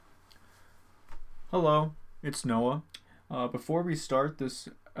Hello, it's Noah. Before we start this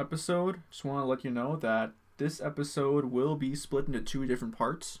episode, just want to let you know that this episode will be split into two different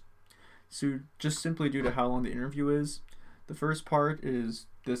parts. So, just simply due to how long the interview is, the first part is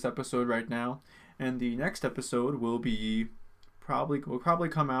this episode right now, and the next episode will probably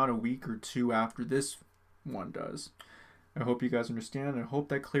come out a week or two after this one does. I hope you guys understand, and I hope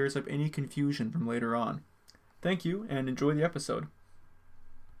that clears up any confusion from later on. Thank you, and enjoy the episode.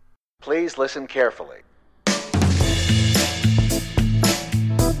 Please listen carefully.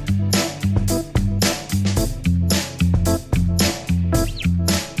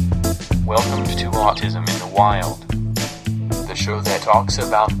 Welcome to Autism in the Wild, the show that talks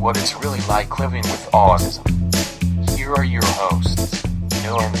about what it's really like living with autism. Here are your hosts,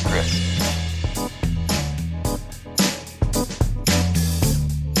 Noah and Chris.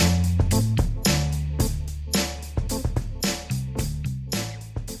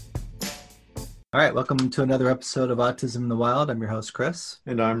 All right, welcome to another episode of Autism in the Wild. I'm your host, Chris.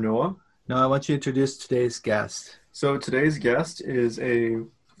 And I'm Noah. Now, I want you to introduce today's guest. So today's guest is a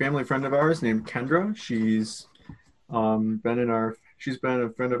family friend of ours named Kendra. She's been a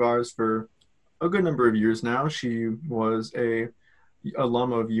friend of ours for a good number of years now. She was a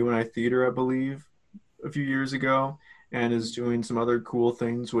alum of UNI Theater, I believe, a few years ago, and is doing some other cool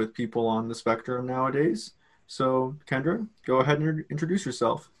things with people on the spectrum nowadays. So Kendra, go ahead and introduce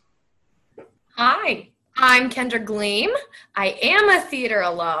yourself. Hi, I'm Kendra Gleam. I am a theater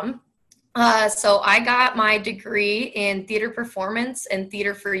alum. So I got my degree in theater performance and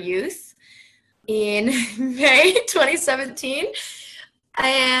theater for youth in May 2017.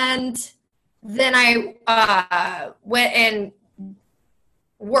 And then I went and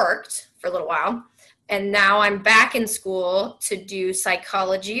worked for a little while. And now I'm back in school to do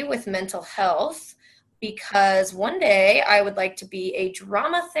psychology with mental health because one day I would like to be a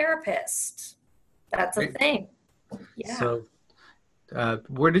drama therapist. That's a thing. Yeah. So,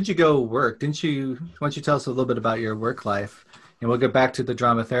 where did you go work? Why don't you tell us a little bit about your work life? And we'll get back to the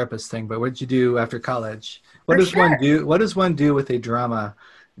drama therapist thing, but what did you do after college? What does one do with a drama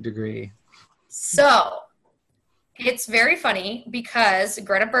degree? So, it's very funny because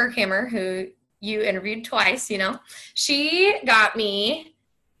Greta Berghammer, who you interviewed twice, she got me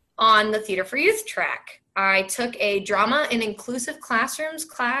on the Theater for Youth track. I took a drama and inclusive classrooms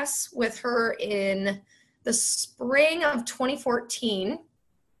class with her in the spring of 2014.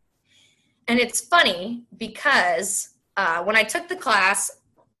 And it's funny because when I took the class,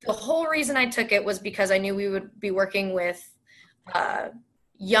 the whole reason I took it was because I knew we would be working with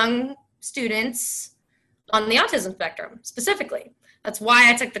young students on the autism spectrum specifically. That's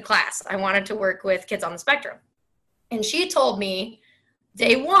why I took the class. I wanted to work with kids on the spectrum. And she told me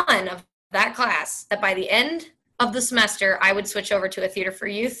day one of that class that by the end of the semester, I would switch over to a Theater for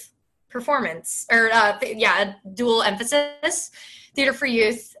Youth performance a dual emphasis. Theater for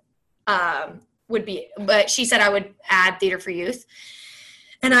Youth would be, but she said I would add Theater for Youth.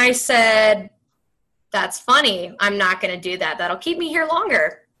 And I said, that's funny. I'm not going to do that. That'll keep me here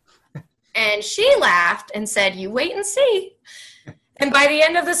longer. And she laughed and said, you wait and see. And by the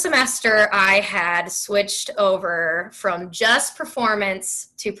end of the semester, I had switched over from just performance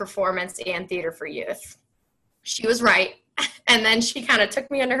to performance and Theater for Youth. She was right. And then she kind of took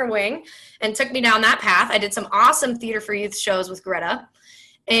me under her wing and took me down that path. I did some awesome Theater for Youth shows with Greta.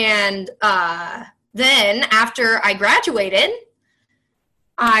 And then after I graduated,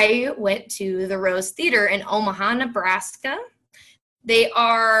 I went to the Rose Theater in Omaha, Nebraska. They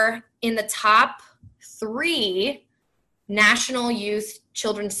are in the top 3 National Youth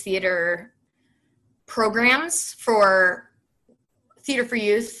Children's Theater programs for Theater for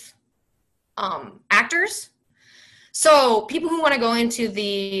Youth actors. So people who want to go into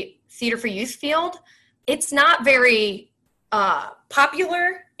the Theater for Youth field, it's not very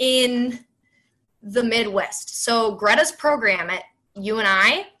popular in the Midwest. So Greta's program at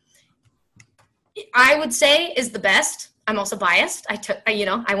UNI, I would say, is the best. I'm also biased.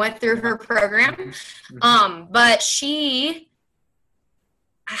 I went through her program, but she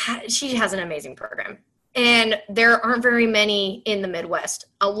has an amazing program, and there aren't very many in the Midwest.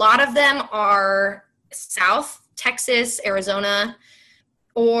 A lot of them are South Texas, Arizona,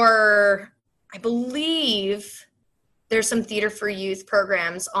 or I believe there's some Theater for Youth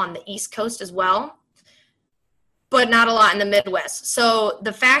programs on the East Coast as well, but not a lot in the Midwest. So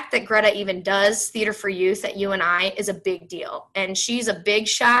the fact that Greta even does Theater for Youth at UNI is a big deal. And she's a big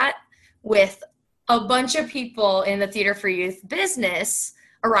shot with a bunch of people in the Theater for Youth business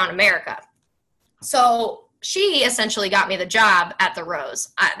around America. So she essentially got me the job at the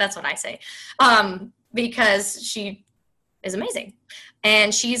Rose. That's what I say, because she is amazing.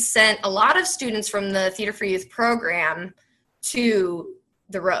 And she's sent a lot of students from the Theater for Youth program to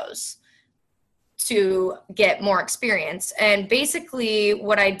the Rose to get more experience. And basically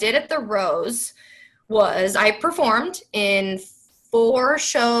what I did at the Rose was I performed in 4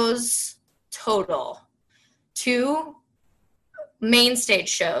 shows total, 2 main stage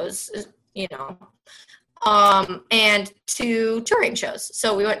shows, and 2 touring shows.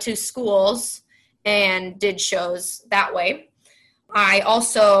 So we went to schools and did shows that way. I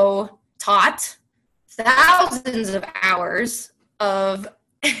also taught thousands of hours of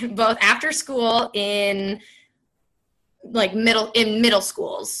both after school in middle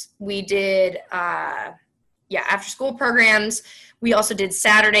schools. We did after school programs. We also did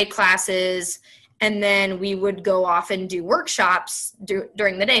Saturday classes, and then we would go off and do workshops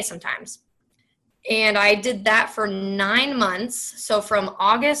during the day sometimes. And I did that for 9 months. So from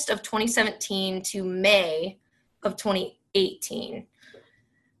August of 2017 to May of 2018.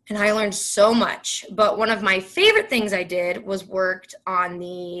 And I learned so much. But one of my favorite things I did was worked on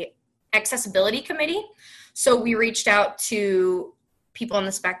the accessibility committee. So we reached out to people on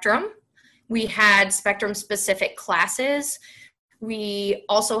the spectrum. We had spectrum-specific classes. We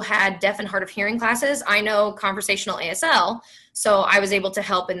also had deaf and hard of hearing classes. I know conversational ASL, so I was able to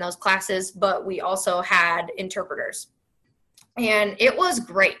help in those classes, but we also had interpreters. And it was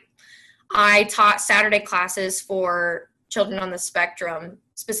great. I taught Saturday classes for children on the spectrum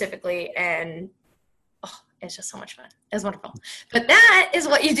specifically, and it's just so much fun. It was wonderful. But that is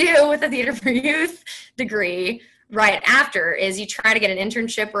what you do with a Theater for Youth degree right after, is you try to get an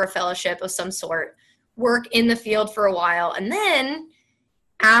internship or a fellowship of some sort, work in the field for a while, and then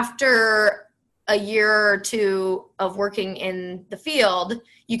after a year or 2 of working in the field,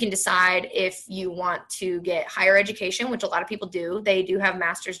 you can decide if you want to get higher education, which a lot of people do. They do have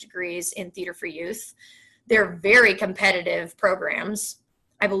master's degrees in Theater for Youth. They're very competitive programs.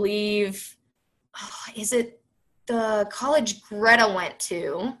 I believe, is it the college Greta went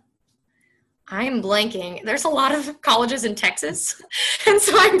to? I'm blanking. There's a lot of colleges in Texas, and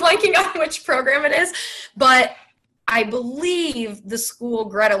so I'm blanking on which program it is. But I believe the school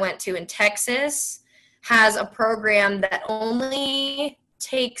Greta went to in Texas has a program that only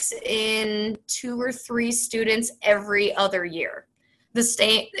takes in 2 or 3 students every other year.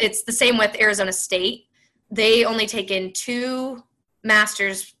 It's the same with Arizona State. They only take in 2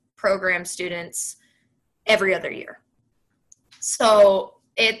 master's program students every other year. So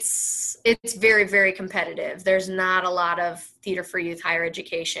it's very, very competitive. There's not a lot of Theater for Youth higher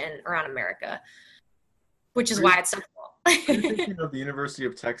education around America, which is why it's so cool. Are you thinking of the University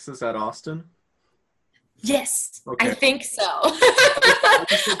of Texas at Austin? Yes, Okay. I think so.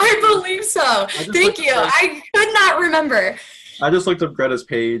 I believe so. Thank you. I could not remember. I just looked up Greta's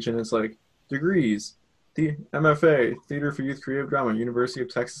page, and it's like, degrees, the MFA, Theater for Youth Creative Drama, University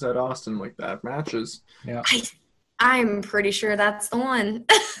of Texas at Austin, like that matches. Yeah. I'm pretty sure that's the one.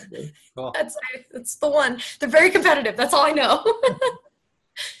 Cool. That's the one. They're very competitive. That's all I know.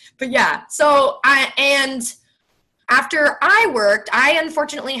 But yeah, and after I worked, I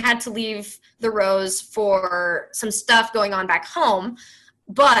unfortunately had to leave the Rose for some stuff going on back home,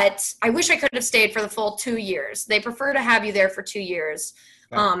 but I wish I could have stayed for the full 2 years. They prefer to have you there for 2 years,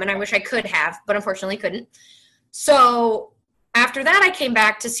 and I wish I could have, but unfortunately couldn't. So after that, I came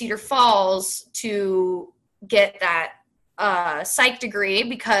back to Cedar Falls to get that psych degree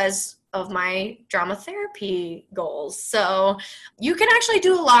because of my drama therapy goals. So you can actually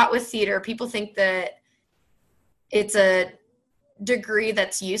do a lot with theater. People think that it's a degree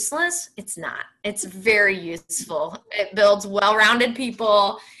that's useless. It's not. It's very useful. It builds well-rounded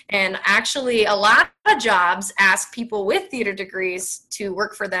people, and actually a lot of jobs ask people with theater degrees to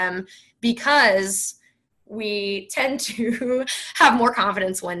work for them because we tend to have more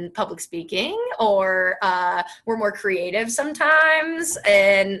confidence when public speaking, or we're more creative sometimes.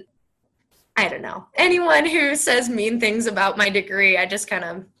 And I don't know. Anyone who says mean things about my degree, I just kind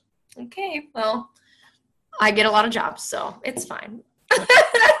of, okay, well, I get a lot of jobs, so it's fine.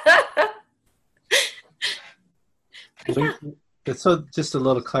 Yeah. So just a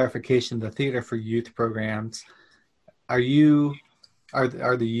little clarification, the Theater for Youth programs, are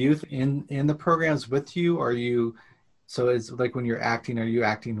the youth in the programs with you? Or so it's like when you're acting, are you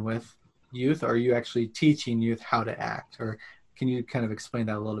acting with youth? Or are you actually teaching youth how to act? Or can you kind of explain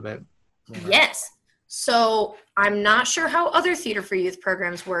that a little bit more? Yes. So I'm not sure how other Theater for Youth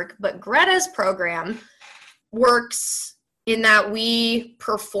programs work, but Greta's program works in that we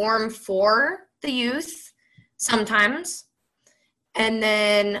perform for the youth sometimes, and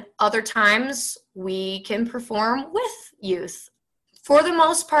then other times we can perform with youth. For the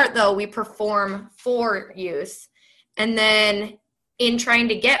most part, though, we perform for youth. And then in trying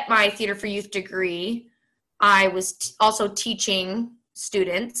to get my Theater for Youth degree, I was also teaching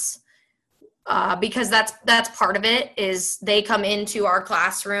students because that's part of it, is they come into our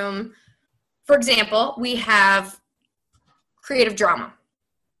classroom. For example, we have creative drama.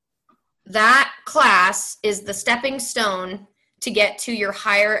 That class is the stepping stone to get to your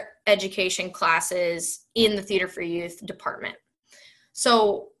higher education classes in the Theater for Youth department.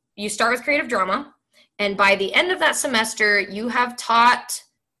 So you start with creative drama, and by the end of that semester, you have taught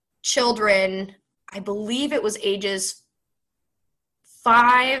children, I believe it was ages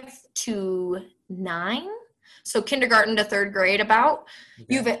 5 to 9, so kindergarten to 3rd grade about.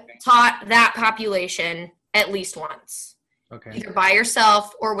 Okay. You've taught that population at least once, either by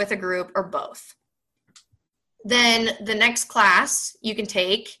yourself or with a group or both. Then the next class you can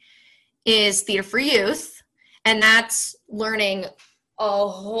take is Theater for Youth, and that's learning a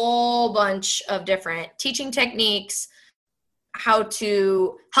whole bunch of different teaching techniques, how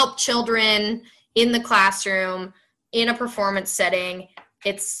to help children in the classroom, in a performance setting.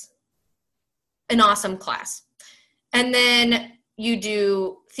 It's an awesome class. And then you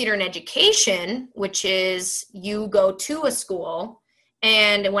do theater and education, which is you go to a school.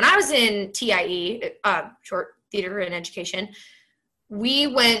 And when I was in TIE, short theater and education, we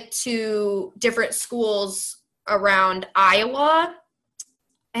went to different schools around Iowa.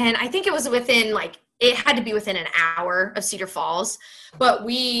 And I think it was within, it had to be within an hour of Cedar Falls. But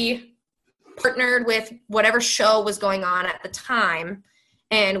we partnered with whatever show was going on at the time.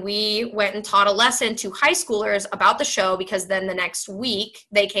 And we went and taught a lesson to high schoolers about the show, because then the next week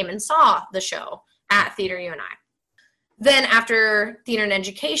they came and saw the show at Theater UNI. Then after theater and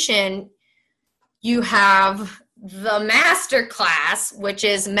education, you have the master class, which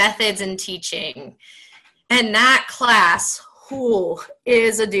is methods in teaching. And that class,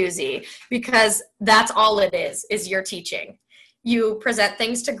 is a doozy, because that's all it is your teaching. You present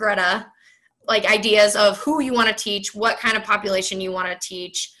things to Greta, like ideas of who you want to teach, what kind of population you want to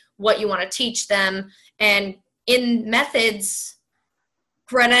teach, what you want to teach them. And in methods,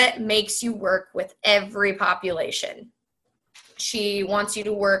 Greta makes you work with every population. She wants you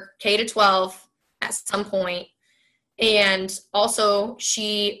to work K to 12 at some point. And also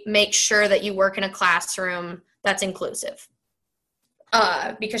she makes sure that you work in a classroom that's inclusive.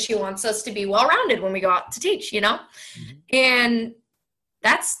 Because she wants us to be well-rounded when we go out to teach, Mm-hmm. And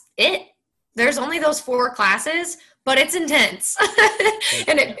that's it. There's only those 4 classes, but it's intense.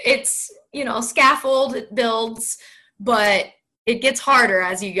 And it's, scaffold, it builds, but it gets harder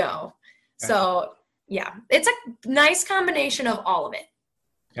as you go. Gotcha. So, yeah, it's a nice combination of all of it.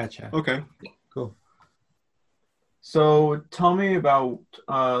 Gotcha. Okay, cool. So tell me about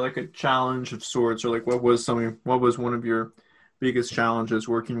a challenge of sorts, or what was one of your biggest challenges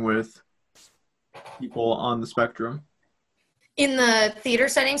working with people on the spectrum? In the theater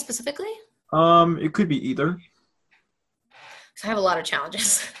setting specifically? It could be either. So I have a lot of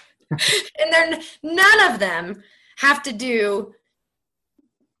challenges. And none of them have to do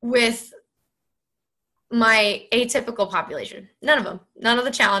with my atypical population. None of them. None of the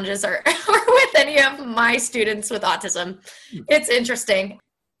challenges are with any of my students with autism. It's interesting.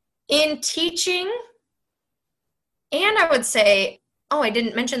 In teaching, and I would say, I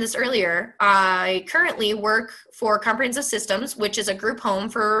didn't mention this earlier, I currently work for Comprehensive Systems, which is a group home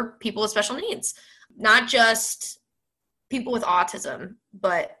for people with special needs. Not just people with autism,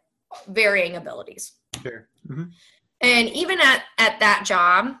 but varying abilities. Sure. Mm-hmm. And even at that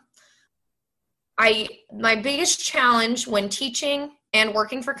job, my biggest challenge when teaching and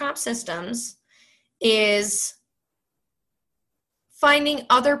working for Comp Systems is finding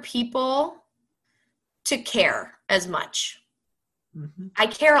other people to care as much. Mm-hmm. I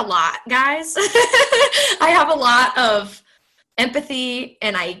care a lot, guys. I have a lot of empathy,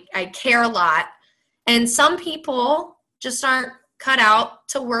 and I care a lot. And some people just aren't cut out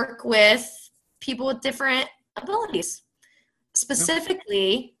to work with people with different abilities,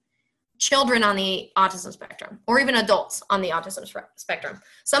 specifically children on the autism spectrum, or even adults on the autism spectrum.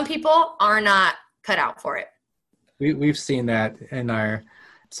 Some people are not cut out for it. We've seen that in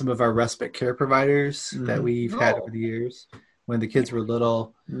some of our respite care providers that we've had over the years. When the kids were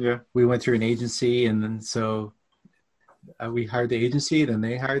little, we went through an agency, and then so we hired the agency, then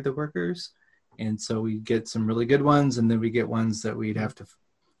they hired the workers. And so we get some really good ones, and then we get ones that we'd have to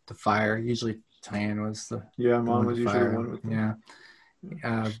fire. Usually Tyann was the mom was usually the one with them.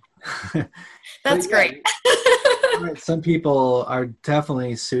 That's great. Some people are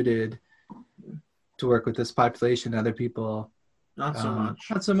definitely suited to work with this population. Other people, not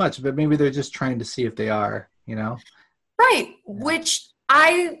so much, but maybe they're just trying to see if they are, Right. Which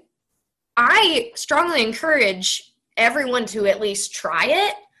I strongly encourage everyone to at least try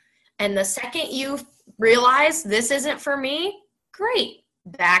it. And the second you realize this isn't for me, great,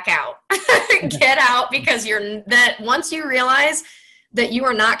 back out. Get out, because once you realize that you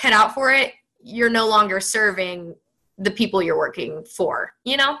are not cut out for it, you're no longer serving the people you're working for,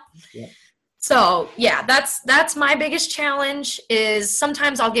 you know? Yeah. So yeah, that's my biggest challenge. Is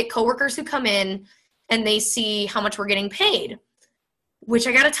sometimes I'll get coworkers who come in and they see how much we're getting paid, which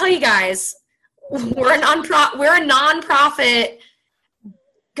I got to tell you guys, we're a nonprofit,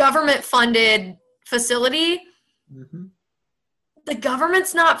 government-funded facility. Mm-hmm. The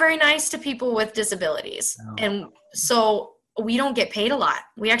government's not very nice to people with disabilities. No. And so we don't get paid a lot.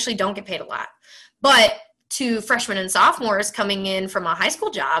 We actually don't get paid a lot. But to freshmen and sophomores coming in from a high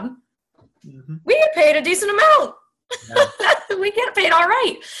school job, Mm-hmm. we get paid a decent amount. Yeah. We get paid all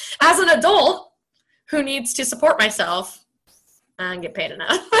right. As an adult who needs to support myself, I don't get paid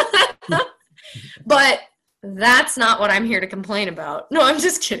enough. But that's not what I'm here to complain about. No, I'm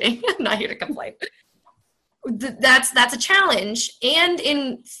just kidding. I'm not here to complain. That's a challenge. And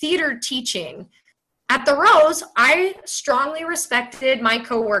in theater teaching at the Rose, I strongly respected my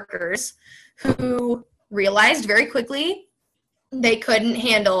coworkers who realized very quickly they couldn't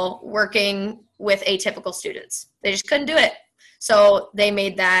handle working with atypical students. They just couldn't do it. So they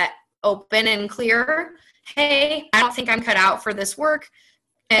made that open and clear. Hey, I don't think I'm cut out for this work.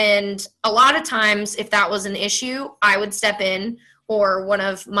 And a lot of times, if that was an issue, I would step in, or one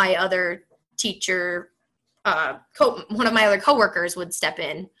of my other coworkers would step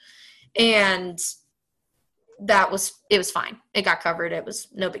in, and it was fine. It got covered. It was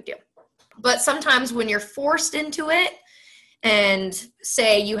no big deal. But sometimes when you're forced into it, and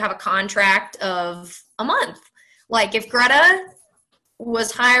say you have a contract of a month, like if Greta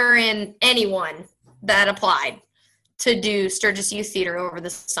was hiring anyone that applied to do Sturgis Youth Theater over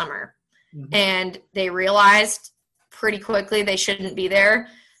the summer, mm-hmm. and they realized pretty quickly they shouldn't be there,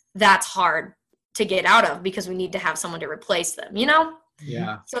 that's hard to get out of, because we need to have someone to replace them, you know?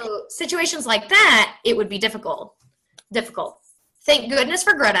 Yeah. So situations like that, it would be difficult. Thank goodness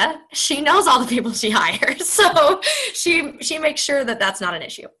for Greta. She knows all the people she hires. So she makes sure that that's not an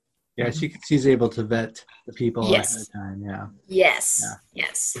issue. Yeah, she's able to vet the people yes. ahead of time. Yeah. Yes. Yeah.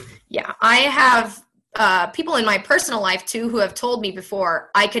 Yes. Yeah. I have people in my personal life too who have told me before,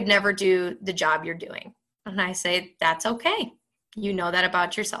 I could never do the job you're doing. And I say, that's okay. You know that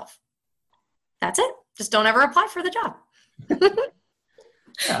about yourself. That's it. Just don't ever apply for the job.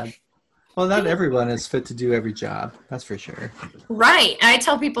 Yeah. Well, not everyone is fit to do every job. That's for sure. Right. I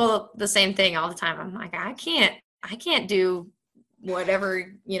tell people the same thing all the time. I'm like, I can't do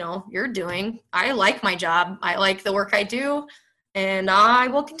whatever, you're doing. I like my job. I like the work I do, and I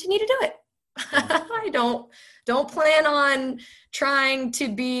will continue to do it. I don't plan on trying to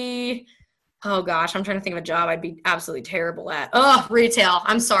be, oh gosh, I'm trying to think of a job I'd be absolutely terrible at. Oh, retail.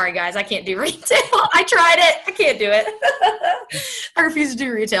 I'm sorry, guys. I can't do retail. I tried it. I can't do it. I refuse to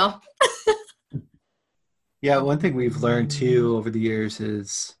do retail. Yeah, one thing we've learned too over the years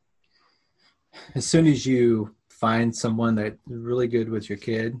is as soon as you find someone that's really good with your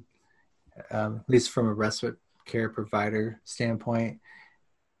kid, at least from a respite care provider standpoint,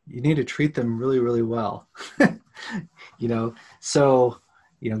 you need to treat them really, really well. So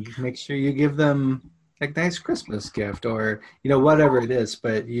make sure you give them a nice Christmas gift, or whatever it is,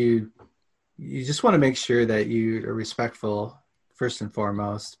 but you just want to make sure that you are respectful first and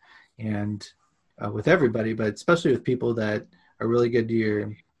foremost, and with everybody, but especially with people that are really good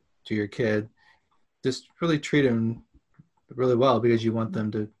to your kid. Just really treat them really well, because you want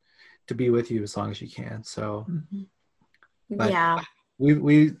them to be with you as long as you can. So, but yeah,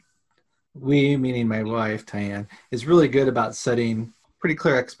 we meaning my wife Tyann is really good about setting pretty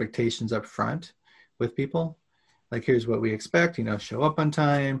clear expectations up front with people. Like, here's what we expect, show up on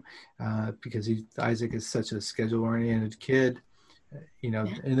time, because Isaac is such a schedule-oriented kid,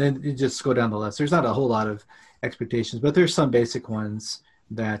 and then you just go down the list. There's not a whole lot of expectations, but there's some basic ones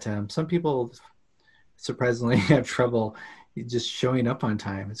that some people surprisingly have trouble just showing up on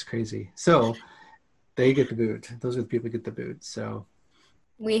time. It's crazy. So they get the boot. Those are the people who get the boot. So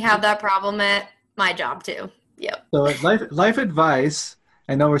we have that problem at my job too. Yep. So life advice,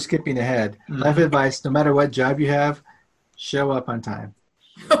 I know we're skipping ahead. Life advice, no matter what job you have, show up on time.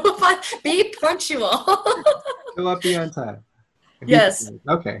 Be punctual. Show up, be on time. Yes.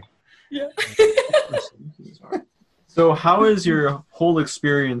 Okay. Yeah. So how is your whole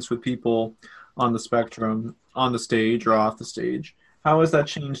experience with people on the spectrum, on the stage or off the stage? How has that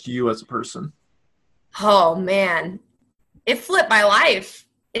changed you as a person? Oh, man. It flipped my life.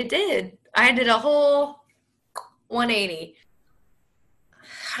 It did. I did a whole 180.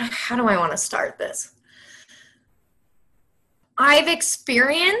 How do I want to start this? I've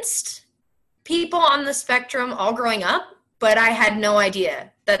experienced people on the spectrum all growing up, but I had no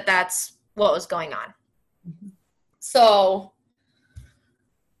idea that that's what was going on. So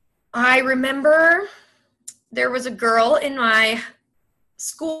I remember there was a girl in my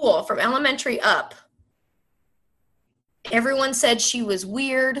school from elementary up. Everyone said she was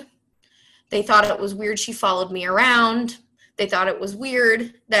weird. They thought it was weird she followed me around. They thought it was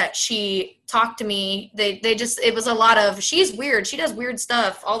weird that she talked to me. It was a lot of, she's weird. She does weird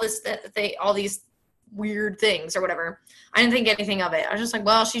stuff. All these weird things or whatever. I didn't think anything of it. I was just like,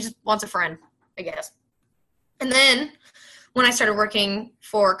 well, she just wants a friend, I guess. And then when I started working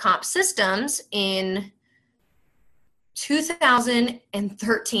for Comp Systems in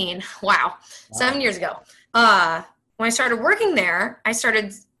 2013, wow, 7 years ago, when I started working there, I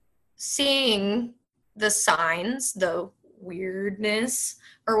started seeing the signs, the weirdness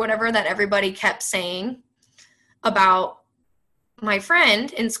or whatever that everybody kept saying about my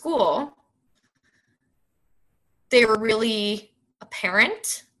friend in school. They were really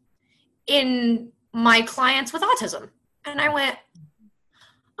apparent in my clients with autism. And I went,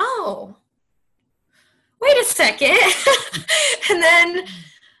 oh, wait a second. And then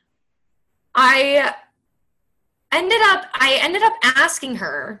I ended up asking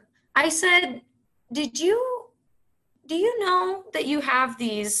her, I said, do you know that you have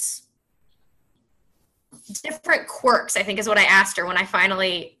these different quirks? I think is what I asked her when I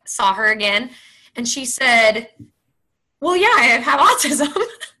finally saw her again. And she said, well, yeah, I have autism.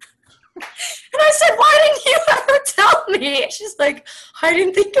 And I said, why didn't you ever tell me? She's like, I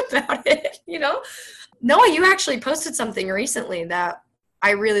didn't think about it, Noah, you actually posted something recently that I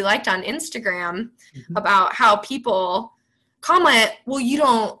really liked on Instagram about how people comment, well, you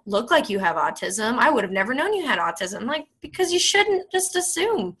don't look like you have autism. I would have never known you had autism. Like, because you shouldn't just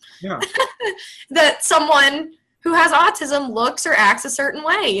assume that someone who has autism looks or acts a certain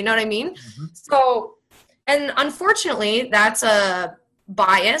way. You know what I mean? Mm-hmm. So, and unfortunately, that's a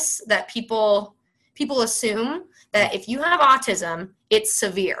bias that people assume that if you have autism, it's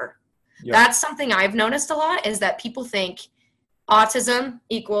severe. Yep. That's something I've noticed a lot, is that people think autism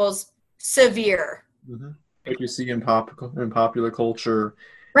equals severe. Mm-hmm. Like you see in popular culture.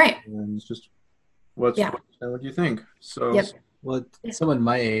 Right. And it's just, what do you think? So, yep. Well, someone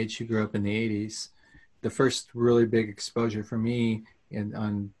my age who grew up in the 80s, the first really big exposure for me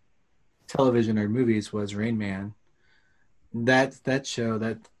on television or movies was Rain Man. That show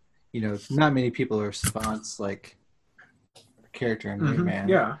that, not many people are savants like the character in Rain Man.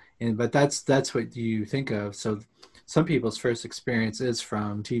 Yeah. But that's what you think of. So some people's first experience is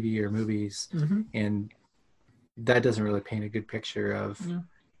from TV or movies, and that doesn't really paint a good picture of.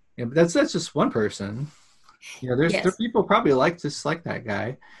 But that's just one person. There are people probably like that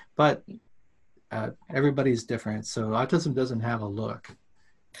guy, but everybody's different. So autism doesn't have a look.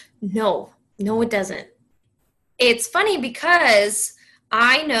 No, it doesn't. It's funny because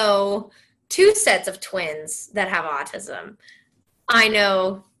I know two sets of twins that have autism. I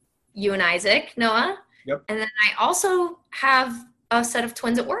know you and Isaac, Noah. Yep. And then I also have a set of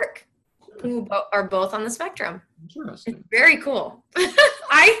twins at work who are both on the spectrum. Interesting. It's very cool.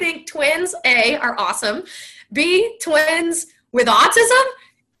 I think twins, A, are awesome. B, twins with autism,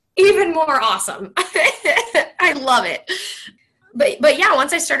 even more awesome. I love it. But yeah,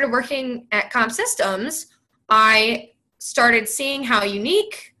 once I started working at Comp Systems, I started seeing how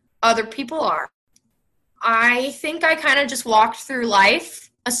unique other people are. I think I kind of just walked through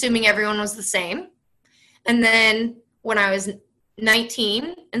life assuming everyone was the same. And then when I was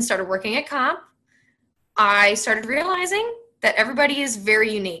 19 and started working at Comp, I started realizing that everybody is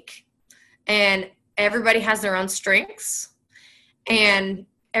very unique and everybody has their own strengths and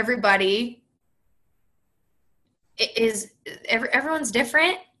everyone's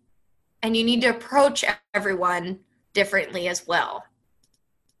different, and you need to approach everyone differently as well.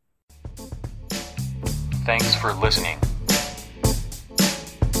 Thanks for listening.